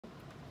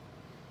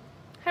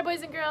Hi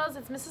boys and girls,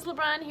 it's Mrs.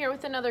 LeBron here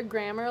with another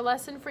grammar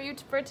lesson for you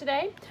for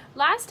today.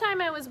 Last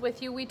time I was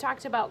with you, we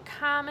talked about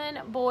common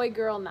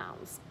boy-girl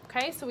nouns.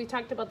 Okay, so we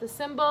talked about the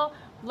symbol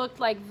looked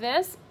like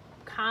this.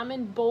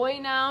 Common boy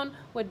noun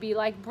would be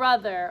like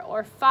brother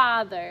or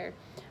father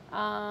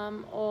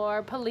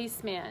or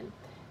policeman.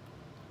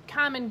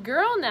 Common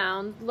girl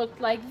noun looked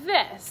like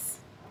this.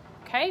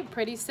 Okay,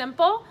 pretty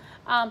simple.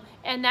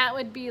 And that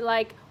would be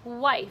like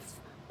wife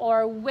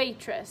or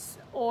waitress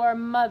or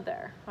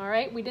mother. All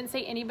right, we didn't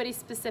say anybody's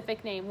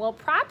specific name. Well,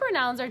 proper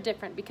nouns are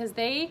different because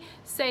they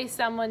say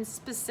someone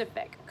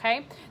specific.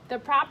 Okay, the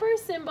proper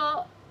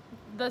symbol,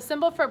 the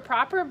symbol for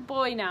proper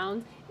boy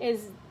nouns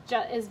is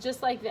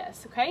just like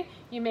this. Okay,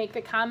 you make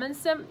the common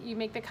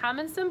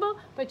symbol,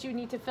 but you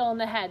need to fill in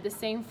the head. The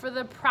same for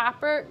the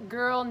proper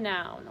girl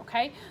noun.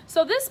 Okay,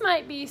 so this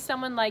might be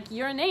someone like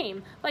your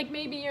name, like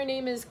maybe your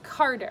name is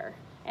Carter,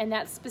 and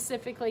that's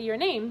specifically your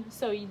name,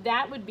 so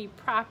that would be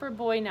proper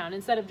boy noun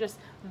instead of just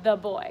the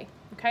boy.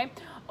 Okay,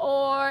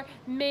 or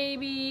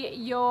maybe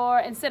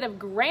instead of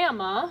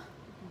grandma,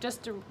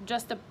 just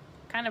a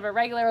kind of a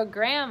regular old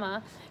grandma,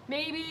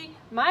 maybe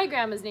my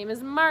grandma's name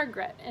is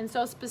Margaret, and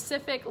so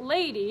specific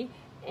lady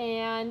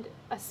and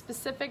a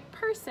specific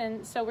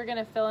person, so we're going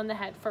to fill in the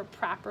head for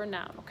proper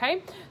noun.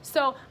 Okay,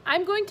 so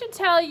I'm going to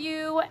tell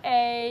you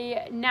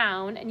a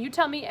noun and you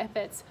tell me if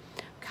it's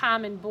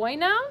common boy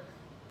noun,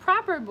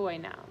 proper boy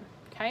noun.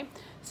 Okay,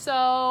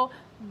 so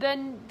the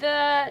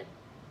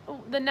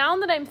noun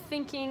that I'm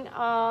thinking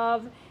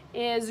of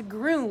is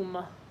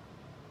groom.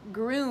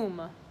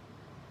 Groom.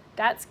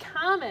 That's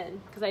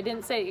common, because I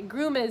didn't say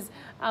groom is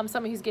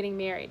someone who's getting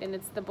married, and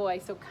it's the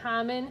boy. So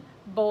common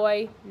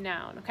boy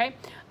noun. Okay.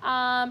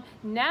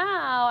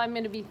 Now I'm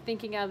going to be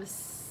thinking of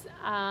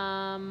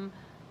a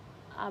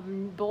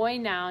boy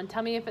noun.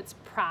 Tell me if it's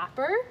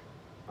proper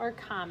or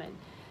common.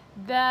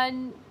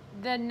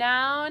 The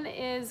noun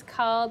is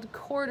called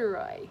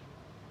corduroy.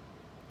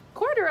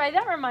 Corduroy,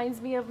 that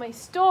reminds me of my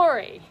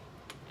story.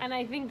 And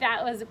I think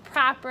that was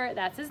proper,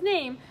 that's his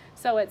name,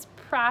 so it's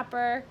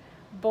proper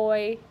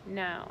boy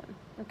noun.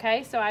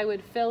 Okay, so I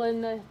would fill in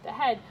the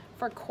head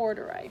for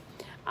corduroy.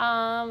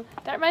 That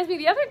reminds me,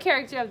 the other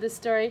character of this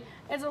story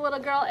is a little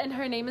girl, and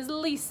her name is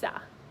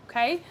Lisa.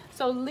 Okay,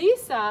 so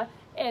Lisa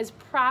is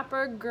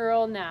proper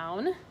girl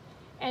noun,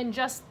 and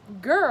just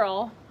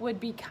girl would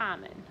be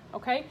common.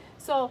 Okay,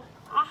 so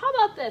how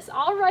about this?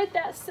 I'll write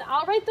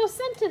those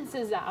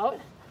sentences out,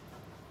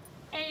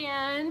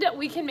 and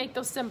we can make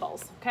those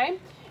symbols. Okay,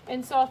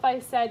 and so if I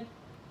said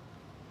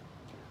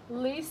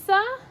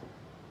Lisa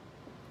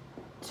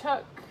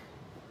took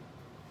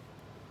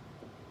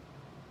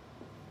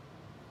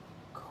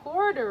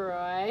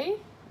corduroy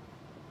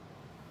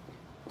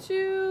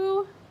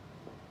to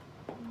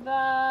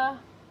the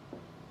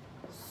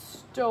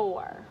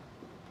store.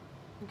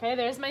 Okay,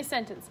 there's my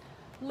sentence.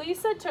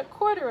 Lisa took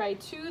corduroy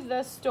to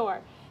the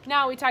store.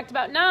 Now, we talked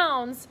about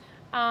nouns,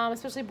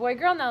 especially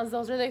boy-girl nouns.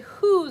 Those are the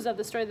who's of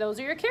the story. Those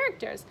are your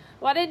characters.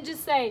 Well, I didn't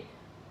just say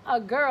a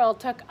girl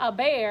took a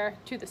bear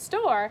to the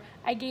store.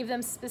 I gave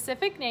them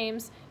specific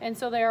names, and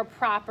so they are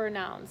proper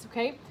nouns.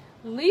 Okay,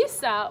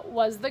 Lisa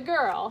was the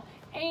girl,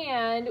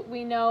 and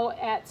we know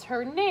it's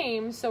her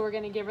name, so we're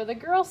going to give her the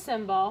girl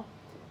symbol.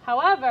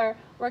 However,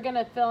 we're going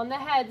to fill in the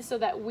head so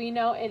that we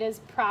know it is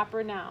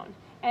proper noun.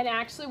 And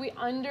actually, we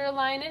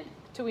underline it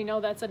till we know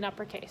that's an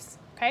uppercase.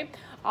 Okay,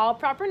 all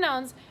proper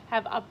nouns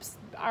have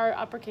our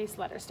uppercase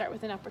letters. Start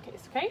with an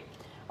uppercase. Okay,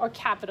 or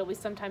capital.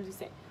 Sometimes we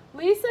say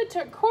Lisa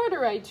took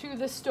corduroy to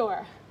the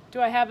store. Do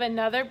I have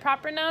another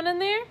proper noun in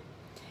there?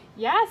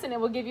 Yes, and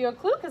it will give you a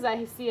clue because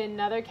I see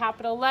another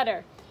capital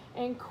letter.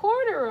 And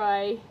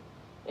corduroy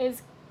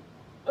is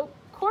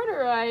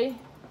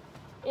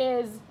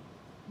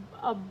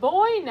a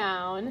boy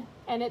noun,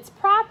 and it's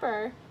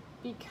proper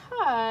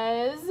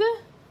because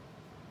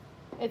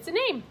it's a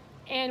name,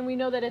 and we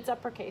know that it's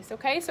uppercase.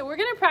 Okay, so we're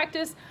going to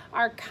practice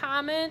our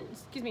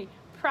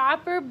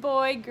proper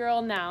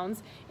boy-girl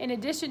nouns in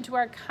addition to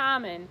our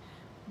common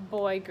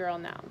boy-girl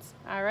nouns.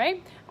 All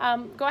right,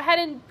 go ahead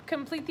and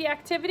complete the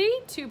activity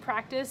to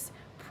practice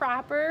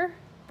proper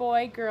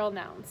boy-girl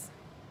nouns.